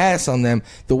to pass on them,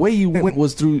 the way you went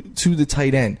was through to the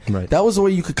tight end. Right. That was the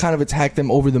way you could kind of attack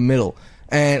them over the middle.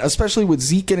 And especially with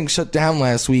Zeke getting shut down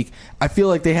last week, I feel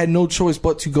like they had no choice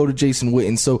but to go to Jason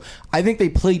Witten. So I think they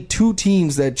played 2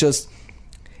 teams that just...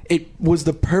 It was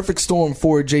the perfect storm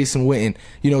for Jason Witten.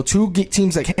 2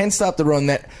 teams that can stop the run,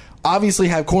 that obviously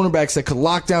have cornerbacks that could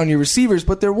lock down your receivers,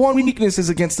 but their one weakness is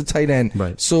against the tight end.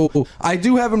 Right. So I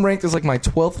do have him ranked as like my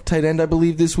 12th tight end, I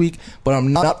believe, this week, but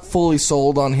I'm not fully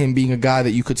sold on him being a guy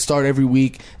that you could start every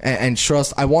week and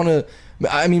trust.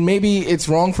 Maybe it's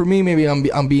wrong for me. Maybe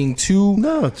I'm being too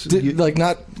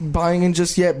not buying in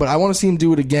just yet. But I want to see him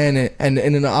do it again, and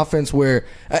in an offense where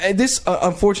this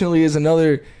unfortunately is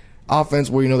another offense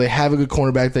where they have a good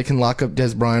cornerback that can lock up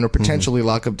Dez Bryant or potentially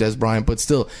lock up Dez Bryant. But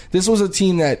still, this was a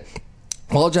team that,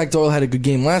 while Jack Doyle had a good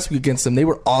game last week against them, they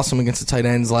were awesome against the tight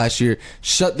ends last year.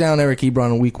 Shut down Eric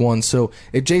Ebron in week 1. So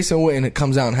if Jason Witten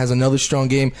comes out and has another strong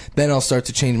game, then I'll start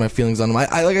to change my feelings on him.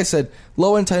 I like I said,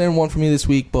 low end tight end 1 for me this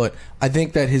week, but I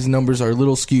think that his numbers are a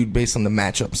little skewed based on the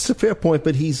matchups. It's a fair point,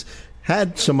 but he's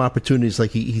had some opportunities.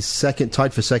 Like he's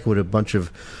tied for second with a bunch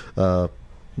of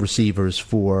receivers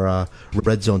for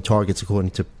red zone targets,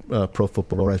 according to Pro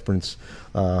Football Reference.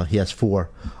 He has 4.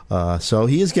 So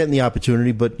he is getting the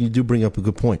opportunity, but you do bring up a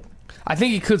good point. I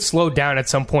think he could slow down at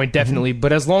some point, definitely.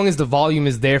 But as long as the volume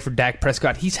is there for Dak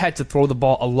Prescott, he's had to throw the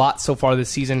ball a lot so far this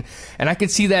season. And I could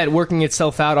see that working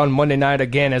itself out on Monday night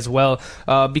again as well.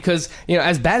 Because,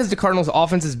 as bad as the Cardinals'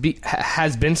 offense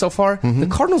has been so far, the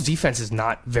Cardinals' defense is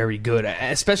not very good,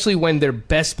 especially when their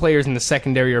best players in the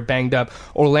secondary are banged up.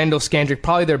 Orlando Scandrick,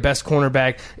 probably their best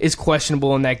cornerback, is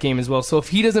questionable in that game as well. So if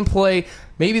he doesn't play,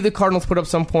 maybe the Cardinals put up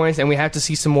some points and we have to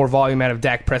see some more volume out of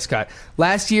Dak Prescott.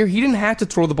 Last year, he didn't have to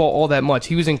throw the ball all that much.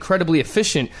 He was incredibly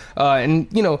efficient. And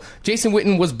Jason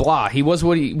Witten was blah. He was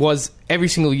what he was every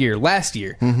single year last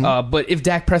year. But if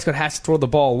Dak Prescott has to throw the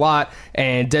ball a lot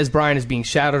and Des Bryant is being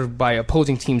shadowed by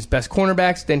opposing teams' best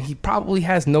cornerbacks, then he probably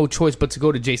has no choice but to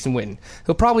go to Jason Witten.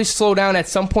 He'll probably slow down at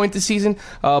some point this season,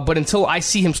 but until I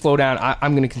see him slow down,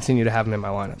 I'm going to continue to have him in my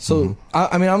lineup. So,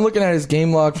 I'm looking at his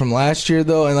game log from last year,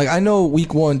 though, and I know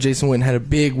week 1, Jason Witten had a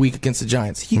big week against the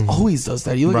Giants. He always does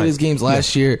that. You look at his games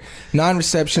last year, 9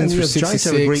 receptions for 66. Giants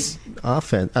have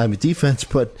a great defense,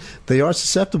 but they are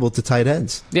susceptible to tight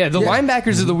ends. Yeah, the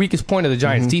linebackers are the weakest point of the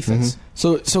Giants' defense.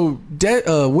 So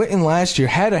Witten last year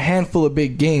had a handful of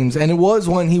big games, and it was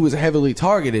when he was heavily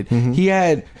targeted. He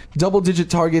had double-digit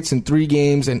targets in 3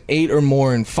 games and 8 or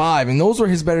more in 5, and those were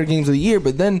his better games of the year.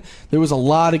 But then there was a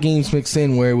lot of games mixed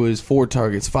in where it was 4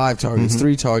 targets, 5 targets,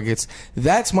 3 targets.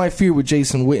 That's my fear with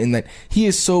Jason Witten, that he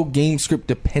is so game script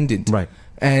dependent. Right.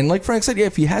 And like Frank said,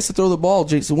 if he has to throw the ball,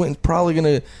 Jason Witten's probably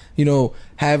going to,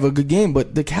 have a good game.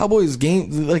 But the Cowboys' game,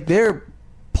 their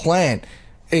plan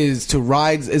is to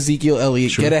ride Ezekiel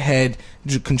Elliott, get ahead,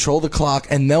 control the clock,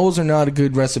 and those are not a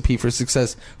good recipe for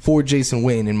success for Jason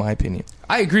Witten, in my opinion.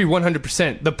 I agree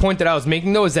 100%. The point that I was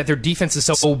making, though, is that their defense is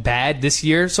so bad this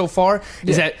year so far,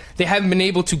 is that they haven't been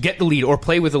able to get the lead or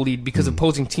play with the lead because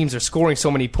opposing teams are scoring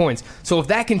so many points. So if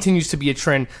that continues to be a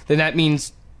trend, then that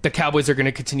means the Cowboys are going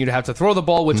to continue to have to throw the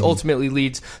ball, which ultimately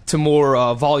leads to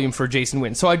more volume for Jason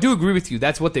Witten. So I do agree with you.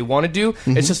 That's what they want to do.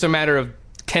 It's just a matter of,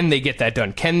 can they get that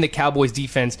done? Can the Cowboys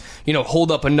defense,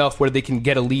 hold up enough where they can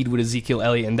get a lead with Ezekiel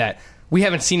Elliott? And that we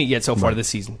haven't seen it yet so far this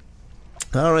season.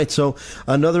 All right, so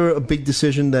another big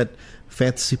decision that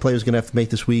fantasy players are going to have to make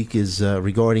this week is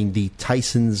regarding the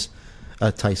Titans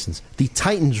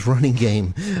running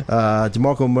game.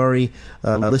 DeMarco Murray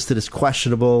listed as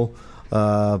questionable,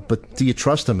 but do you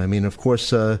trust him? I mean, of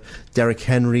course, Derrick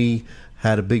Henry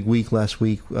had a big week last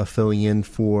week filling in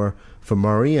for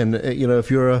Murray, and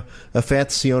if you're a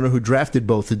fantasy owner who drafted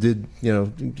both, who did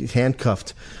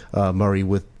handcuffed Murray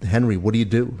with Henry, what do you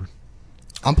do?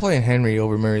 I'm playing Henry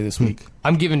over Murray this week.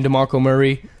 I'm giving DeMarco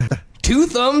Murray 2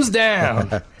 thumbs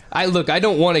down. I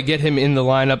don't want to get him in the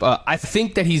lineup. I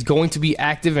think that he's going to be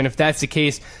active, and if that's the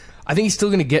case, I think he's still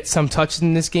going to get some touches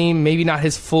in this game. Maybe not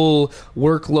his full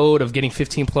workload of getting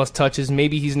 15-plus touches.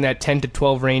 Maybe he's in that 10 to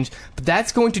 12 range. But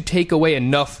that's going to take away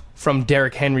enough from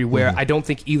Derrick Henry where I don't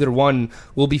think either one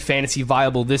will be fantasy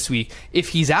viable this week. If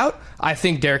he's out, I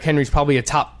think Derrick Henry's probably a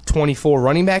top 24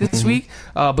 running back this week.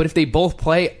 But if they both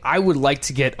play, I would like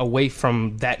to get away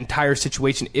from that entire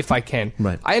situation if I can.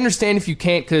 Right. I understand if you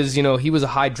can't because, he was a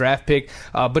high draft pick.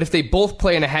 But if they both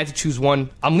play and I had to choose one,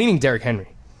 I'm leaning Derrick Henry.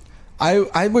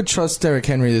 I would trust Derrick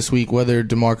Henry this week, whether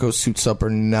DeMarco suits up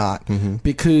or not,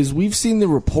 because we've seen the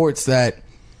reports that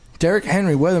Derrick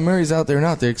Henry, whether Murray's out there or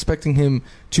not, they're expecting him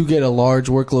to get a large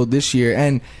workload this year.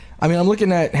 And I mean, I'm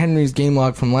looking at Henry's game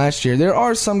log from last year. There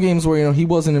are some games where he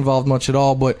wasn't involved much at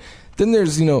all, but then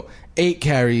there's 8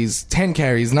 carries, 10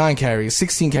 carries, 9 carries,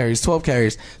 16 carries, 12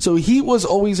 carries. So he was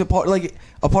always a part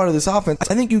of this offense.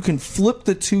 I think you can flip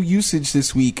the 2 usage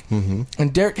this week,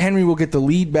 and Derrick Henry will get the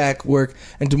lead back work,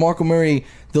 and DeMarco Murray,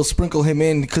 they'll sprinkle him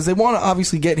in because they want to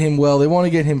obviously get him well. They want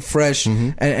to get him fresh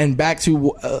and back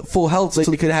to full health so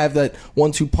they could have that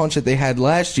 1-2 punch that they had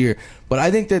last year. But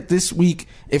I think that this week,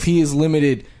 if he is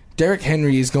limited, Derrick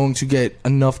Henry is going to get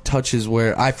enough touches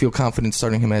where I feel confident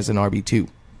starting him as an RB2.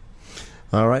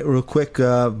 All right, real quick,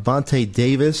 Vontae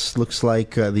Davis looks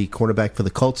like the cornerback for the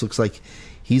Colts. Looks like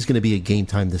he's going to be a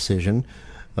game-time decision.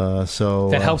 So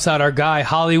that helps out our guy,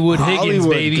 Hollywood Higgins,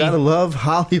 baby. Gotta love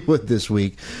Hollywood this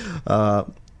week.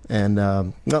 Rob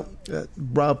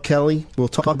Kelly. We'll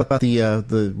talk about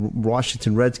the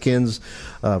Washington Redskins.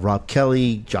 Rob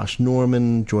Kelly, Josh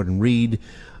Norman, Jordan Reed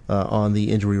on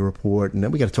the injury report, and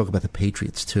then we got to talk about the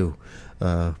Patriots too. What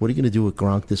are you going to do with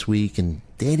Gronk this week? And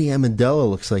Danny Amendola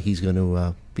looks like he's going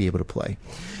to be able to play.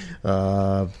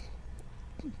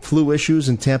 Flu issues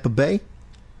in Tampa Bay.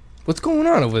 What's going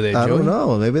on over there, Joey? I don't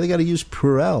know. Maybe they got to use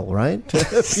Purell, right?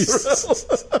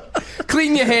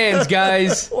 Clean your hands,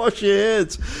 guys. Wash your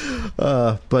hands.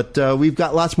 But we've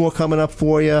got lots more coming up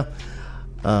for you.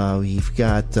 We've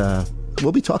got...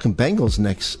 we'll be talking Bengals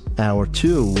next hour,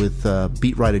 too, with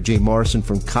beat writer Jay Morrison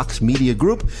from Cox Media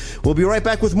Group. We'll be right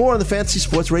back with more on the Fantasy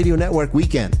Sports Radio Network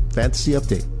Weekend Fantasy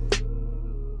Update.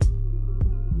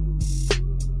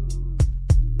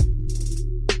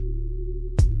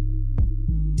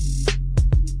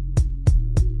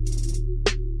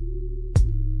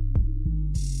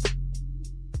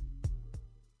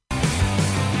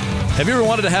 Have you ever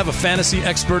wanted to have a fantasy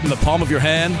expert in the palm of your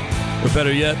hand? Or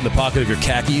better yet, in the pocket of your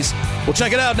khakis? Well,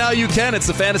 check it out. Now you can. It's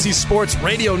the Fantasy Sports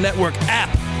Radio Network app.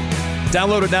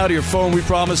 Download it now to your phone, we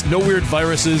promise. No weird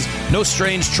viruses, no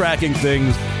strange tracking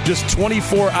things. Just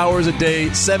 24 hours a day,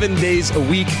 7 days a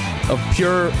week of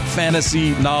pure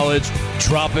fantasy knowledge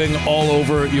dropping all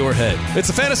over your head. It's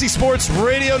the Fantasy Sports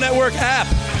Radio Network app.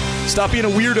 Stop being a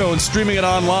weirdo and streaming it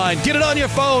online. Get it on your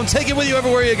phone. Take it with you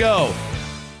everywhere you go.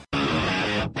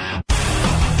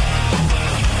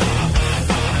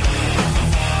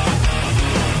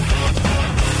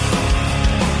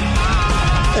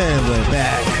 And we're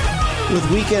back with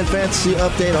Weekend Fantasy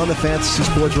Update on the Fantasy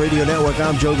Sports Radio Network.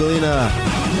 I'm Joe Galena.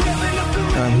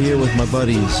 I'm here with my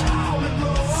buddies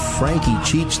Frankie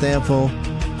Cheech Stamfel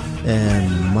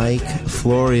and Mike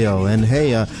Florio. And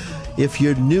hey, if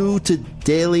you're new to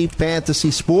daily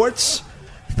fantasy sports,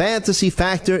 Fantasy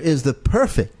Factor is the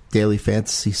perfect daily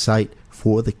fantasy site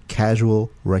for the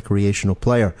casual recreational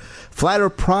player. Flatter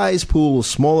prize pools,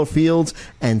 smaller fields,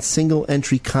 and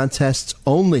single-entry contests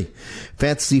only.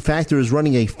 Fantasy Factor is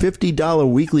running a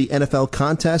 $50 weekly NFL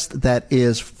contest that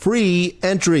is free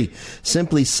entry.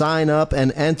 Simply sign up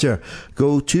and enter.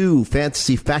 Go to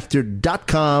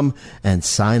fantasyfactor.com and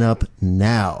sign up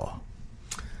now.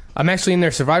 I'm actually in their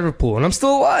survivor pool, and I'm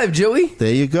still alive, Joey.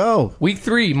 There you go. Week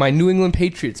 3, my New England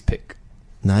Patriots pick.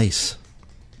 Nice.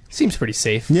 Seems pretty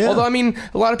safe. Yeah. Although, I mean,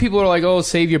 a lot of people are like, oh,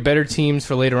 save your better teams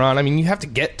for later on. I mean, you have to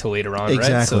get to later on,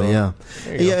 exactly, right? Yeah.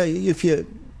 Yeah, if you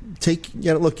take,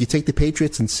 look, you take the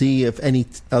Patriots and see if any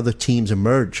other teams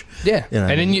emerge. Yeah. You know,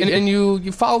 and then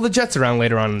you follow the Jets around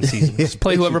later on in the season. Just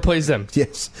play whoever plays them.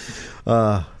 Yes.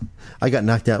 I got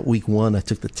knocked out week 1. I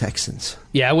took the Texans.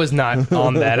 Yeah, I was not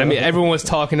on that. I mean, everyone was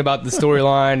talking about the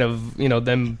storyline of,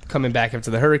 them coming back after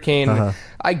the hurricane.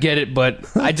 I get it, but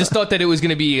I just thought that it was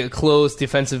going to be a close,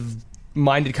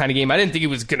 defensive-minded kind of game. I didn't think it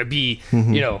was going to be,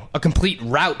 a complete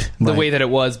rout the way that it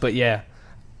was. But, yeah,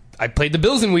 I played the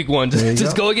Bills in week 1.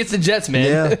 Just go against the Jets,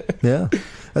 man. Yeah.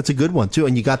 That's a good one, too.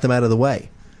 And you got them out of the way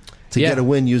to get a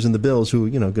win using the Bills, who,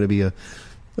 going to be a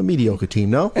mediocre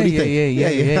team, no? What do you think?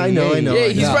 Yeah, I know. Yeah,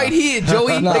 he's right here,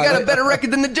 Joey. They got a better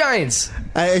record than the Giants.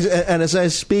 And as I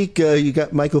speak, you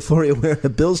got Michael Florio wearing a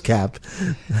Bills cap.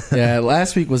 Yeah,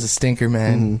 last week was a stinker,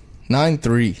 man.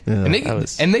 9-3. Yeah.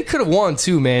 And they could have won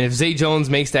too, man. If Zay Jones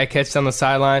makes that catch down the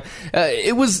sideline,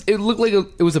 it looked like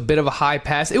it was a bit of a high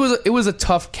pass. It was a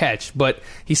tough catch, but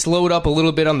he slowed up a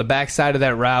little bit on the backside of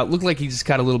that route. Looked like he just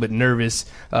got a little bit nervous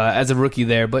as a rookie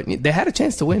there, but they had a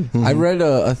chance to win. I read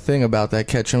a thing about that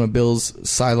catch from a Bills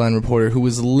sideline reporter who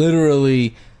was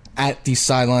literally at the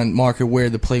sideline marker where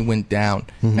the play went down,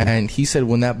 and he said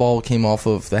when that ball came off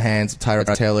of the hands of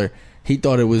Tyrod Taylor, he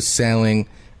thought it was sailing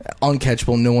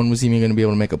uncatchable. No one was even going to be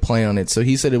able to make a play on it. So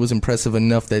he said it was impressive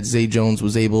enough that Zay Jones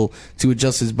was able to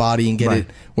adjust his body and get it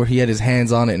where he had his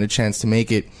hands on it and a chance to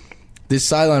make it. This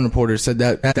sideline reporter said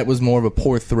that was more of a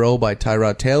poor throw by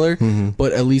Tyrod Taylor,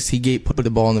 but at least he put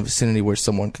the ball in the vicinity where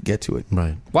someone could get to it.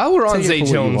 Right. While we're on Zay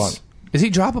Jones, is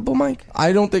he droppable, Mike?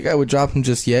 I don't think I would drop him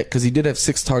just yet because he did have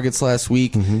 6 targets last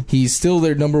week. He's still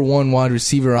their number 1 wide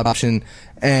receiver option.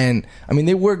 And, I mean,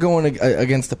 they were going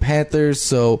against the Panthers,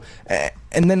 so...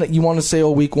 And then you want to say,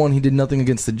 week 1, he did nothing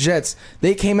against the Jets.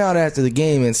 They came out after the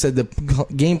game and said the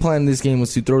game plan in this game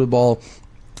was to throw the ball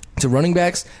to running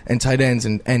backs and tight ends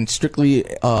and strictly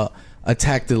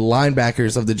attack the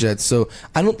linebackers of the Jets. So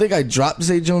I don't think I dropped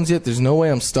Zay Jones yet. There's no way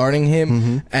I'm starting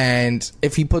him. And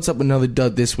if he puts up another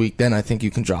dud this week, then I think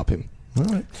you can drop him. All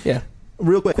right. Yeah.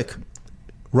 Real quick.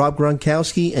 Rob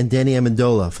Gronkowski and Danny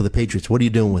Amendola for the Patriots. What are you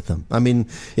doing with them? I mean,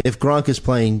 if Gronk is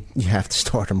playing, you have to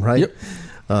start him, right? Yep.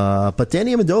 But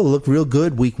Danny Amendola looked real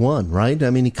good week 1, right? I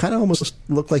mean, he kind of almost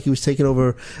looked like he was taking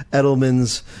over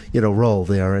Edelman's, role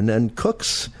there. And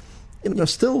Cooks,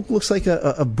 still looks like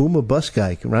a boom or bust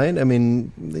guy, right? I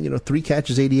mean, 3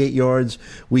 catches, 88 yards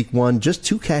week 1, just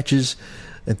 2 catches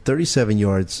and 37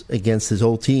 yards against his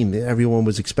old team. Everyone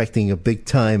was expecting a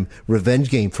big-time revenge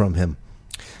game from him.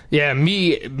 Yeah,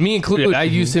 me included. I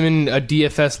used him in a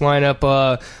DFS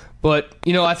lineup But,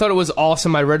 I thought it was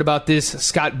awesome. I read about this.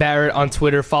 Scott Barrett on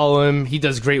Twitter, follow him. He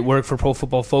does great work for Pro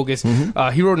Football Focus.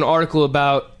 He wrote an article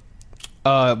about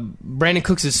Brandon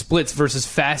Cooks' splits versus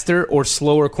faster or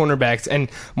slower cornerbacks. And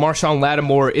Marshawn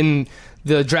Lattimore in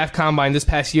the draft combine this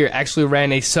past year actually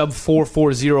ran a sub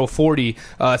 4.40 40.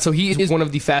 So he is one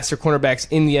of the faster cornerbacks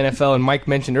in the NFL. And Mike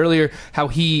mentioned earlier how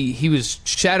he was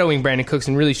shadowing Brandon Cooks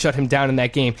and really shut him down in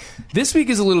that game. This week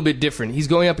is a little bit different. He's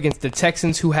going up against the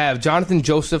Texans, who have Jonathan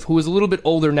Joseph, who is a little bit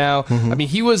older now. I mean,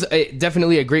 he was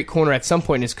definitely a great corner at some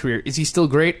point in his career. Is he still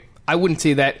great? I wouldn't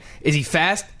say that. Is he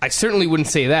fast? I certainly wouldn't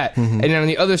say that. And then on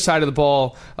the other side of the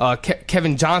ball,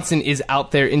 Kevin Johnson is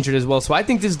out there injured as well. So I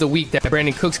think this is the week that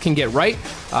Brandon Cooks can get right.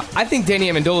 I think Danny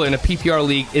Amendola in a PPR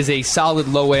league is a solid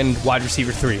low-end wide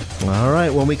receiver 3. All right,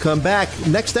 when we come back,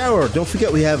 next hour, don't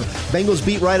forget we have Bengals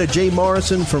beat writer Jay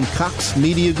Morrison from Cox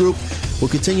Media Group. We'll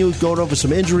continue going over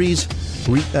some injuries,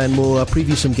 and we'll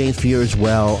preview some games for you as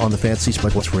well on the Fantasy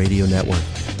Sports Radio Network.